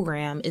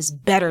program is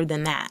better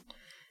than that.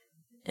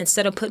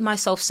 Instead of putting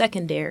myself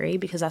secondary,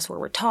 because that's what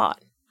we're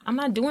taught, I'm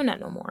not doing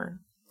that no more.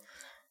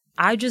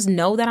 I just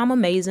know that I'm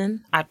amazing.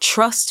 I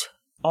trust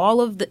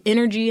all of the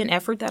energy and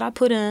effort that I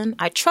put in.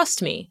 I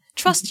trust me,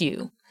 trust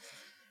you,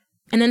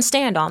 and then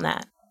stand on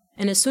that.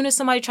 And as soon as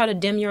somebody try to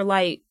dim your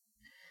light,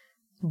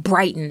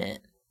 brighten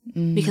it,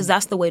 because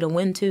that's the way to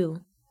win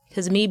too.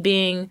 Because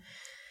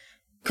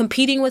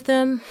competing with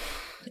them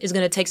is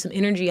going to take some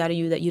energy out of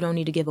you that you don't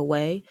need to give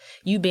away.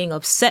 You being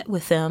upset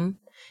with them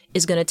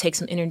is going to take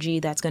some energy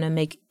that's going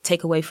to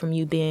take away from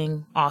you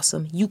being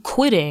awesome. You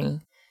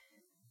quitting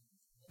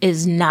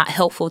is not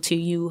helpful to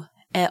you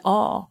at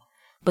all.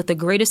 But the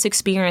greatest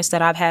experience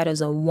that I've had as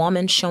a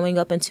woman showing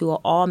up into an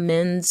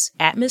all-men's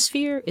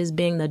atmosphere is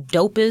being the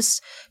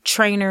dopest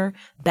trainer,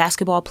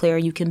 basketball player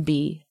you can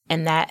be.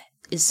 And that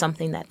is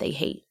something that they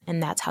hate.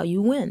 And that's how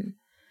you win.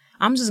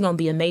 I'm just going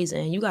to be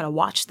amazing. You got to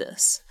watch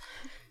this.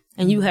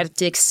 And you have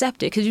to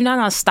accept it because you're not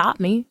going to stop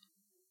me.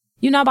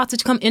 You're not about to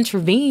come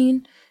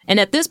intervene. And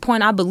at this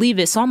point, I believe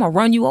it. So I'm going to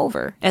run you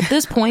over at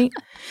this point.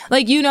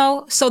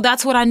 So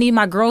that's what I need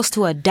my girls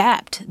to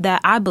adapt,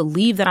 that I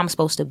believe that I'm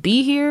supposed to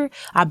be here.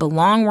 I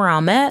belong where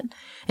I'm at.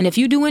 And if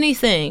you do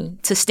anything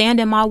to stand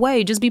in my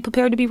way, just be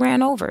prepared to be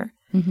ran over.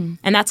 And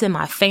that's in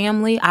my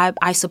family.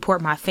 I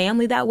support my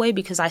family that way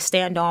because I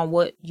stand on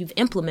what you've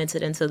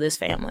implemented into this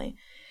family.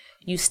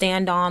 You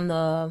stand on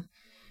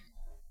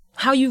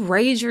how you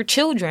raise your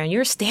children.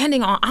 You're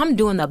standing on, I'm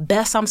doing the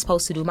best I'm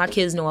supposed to do. My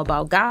kids know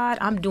about God.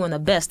 I'm doing the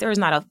best. There is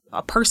not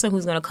a person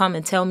who's going to come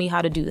and tell me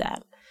how to do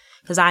that,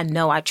 because I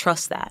know I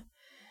trust that.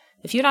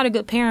 If you're not a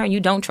good parent, you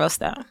don't trust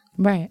that.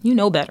 Right. You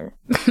know better.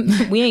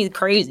 We ain't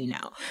crazy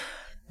now.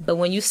 But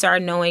when you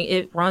start knowing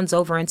it runs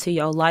over into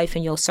your life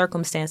and your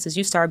circumstances,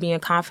 you start being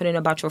confident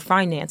about your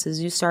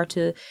finances. You start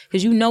to,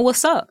 because you know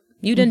what's up.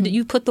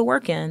 You put the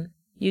work in.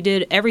 You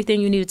did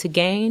everything you needed to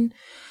gain.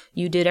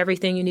 You did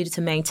everything you needed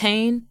to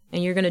maintain,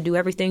 and you're going to do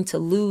everything to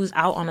lose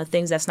out on the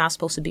things that's not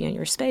supposed to be in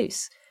your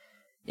space.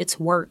 It's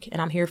work,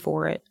 and I'm here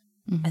for it.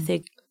 I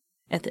think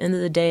at the end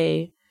of the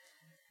day,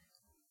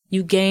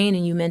 you gain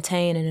and you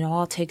maintain, and it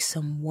all takes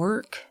some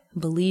work.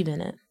 Believe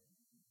in it.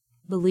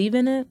 Believe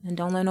in it, and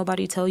don't let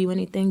nobody tell you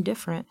anything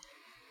different,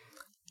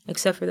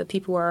 except for the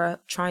people who are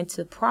trying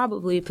to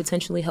probably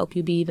potentially help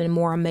you be even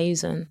more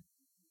amazing.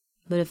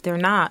 But if they're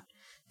not,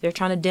 they're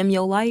trying to dim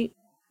your light,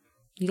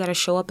 you got to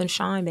show up and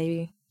shine,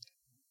 baby.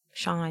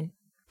 Shine.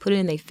 Put it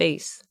in their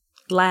face.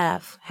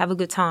 Laugh. Have a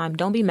good time.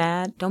 Don't be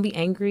mad. Don't be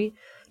angry.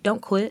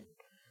 Don't quit.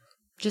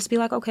 Just be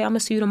like, okay, I'm going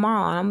to see you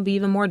tomorrow, and I'm going to be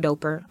even more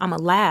doper. I'm going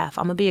to laugh.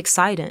 I'm going to be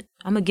excited.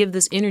 I'm going to give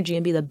this energy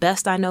and be the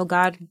best I know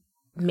God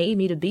made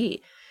me to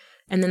be.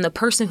 And then the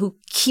person who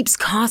keeps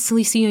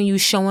constantly seeing you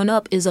showing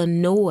up is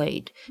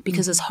annoyed,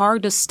 because it's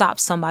hard to stop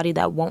somebody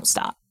that won't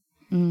stop.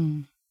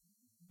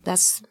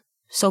 That's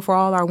so for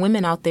all our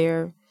women out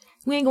there,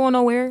 we ain't going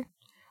nowhere.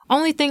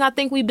 Only thing I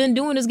think we've been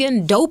doing is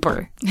getting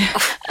doper.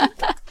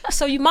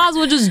 So you might as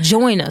well just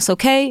join us,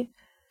 okay?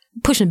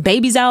 Pushing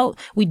babies out,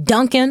 we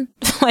dunking,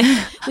 like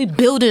we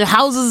building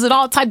houses and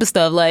all type of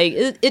stuff. Like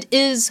it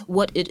is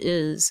what it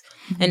is.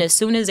 And as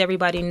soon as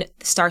everybody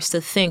starts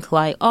to think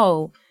like,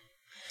 oh,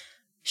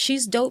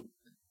 she's dope,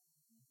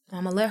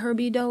 I'm gonna let her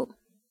be dope.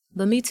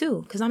 But me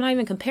too, because I'm not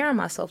even comparing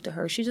myself to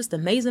her. She's just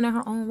amazing in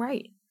her own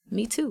right.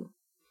 Me too.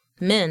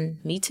 Men,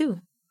 me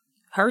too.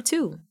 Her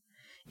too.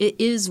 It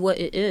is what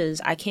it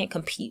is. I can't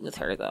compete with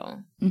her,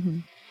 though.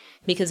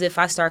 Because if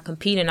I start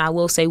competing, I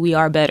will say we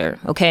are better,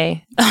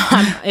 okay?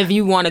 If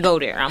you want to go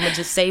there, I'm going to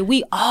just say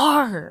we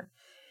are.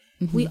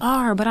 We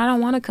are, but I don't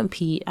want to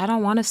compete. I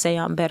don't want to say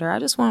I'm better. I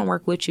just want to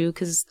work with you,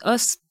 because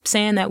us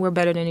saying that we're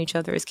better than each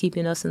other is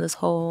keeping us in this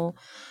whole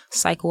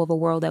cycle of a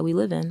world that we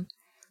live in.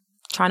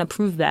 Trying to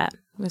prove that.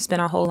 We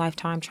spend our whole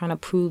lifetime trying to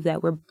prove that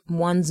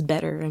one's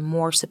better and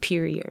more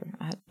superior.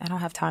 I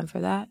don't have time for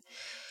that.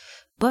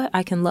 But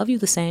I can love you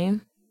the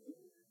same.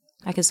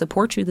 I can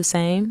support you the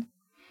same.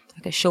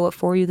 I can show up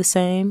for you the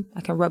same.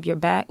 I can rub your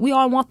back. We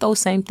all want those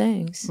same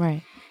things.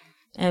 Right.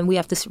 And we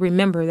have to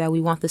remember that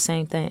we want the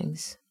same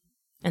things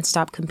and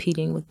stop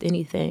competing with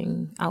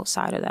anything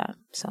outside of that.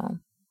 So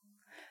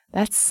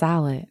that's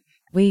solid.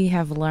 We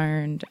have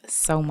learned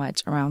so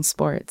much around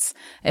sports,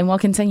 and we'll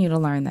continue to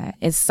learn that.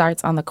 It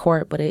starts on the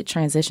court, but it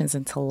transitions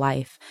into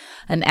life.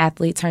 An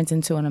athlete turns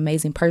into an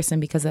amazing person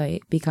because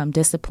they become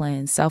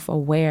disciplined,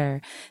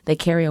 self-aware. They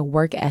carry a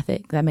work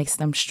ethic that makes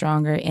them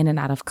stronger in and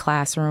out of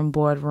classroom,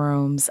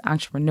 boardrooms,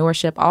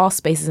 entrepreneurship, all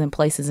spaces and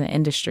places in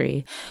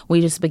industry.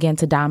 We just begin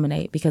to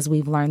dominate because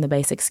we've learned the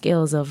basic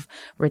skills of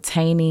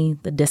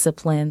retaining the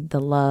discipline, the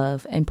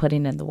love, and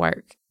putting in the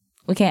work.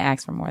 We can't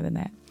ask for more than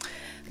that.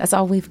 That's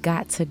all we've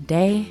got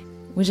today.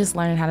 We're just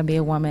learning how to be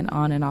a woman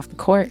on and off the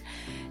court.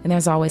 And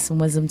there's always some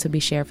wisdom to be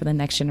shared for the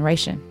next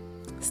generation.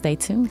 Stay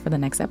tuned for the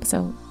next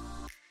episode.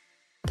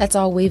 That's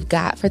all we've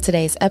got for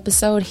today's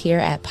episode here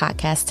at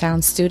Podcast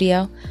Town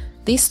Studio.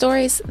 These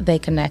stories, they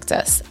connect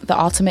us. The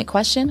ultimate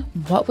question,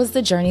 what was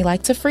the journey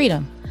like to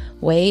freedom?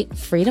 Wait,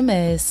 freedom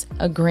is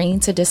agreeing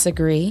to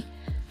disagree,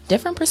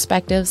 different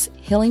perspectives,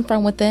 healing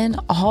from within,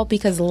 all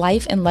because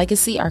life and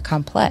legacy are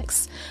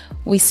complex.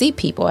 We see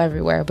people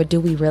everywhere, but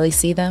do we really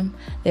see them?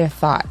 Their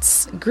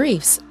thoughts,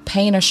 griefs,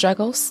 pain, or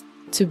struggles?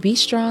 To be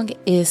strong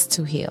is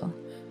to heal.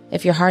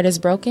 If your heart is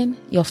broken,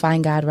 you'll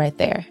find God right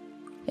there.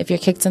 If you're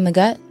kicked in the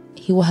gut,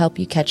 He will help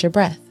you catch your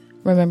breath.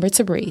 Remember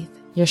to breathe.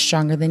 You're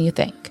stronger than you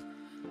think.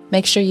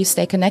 Make sure you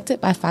stay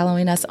connected by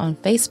following us on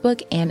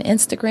Facebook and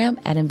Instagram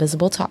at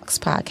Invisible Talks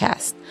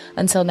Podcast.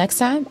 Until next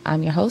time,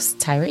 I'm your host,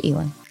 Tyra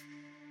Elin.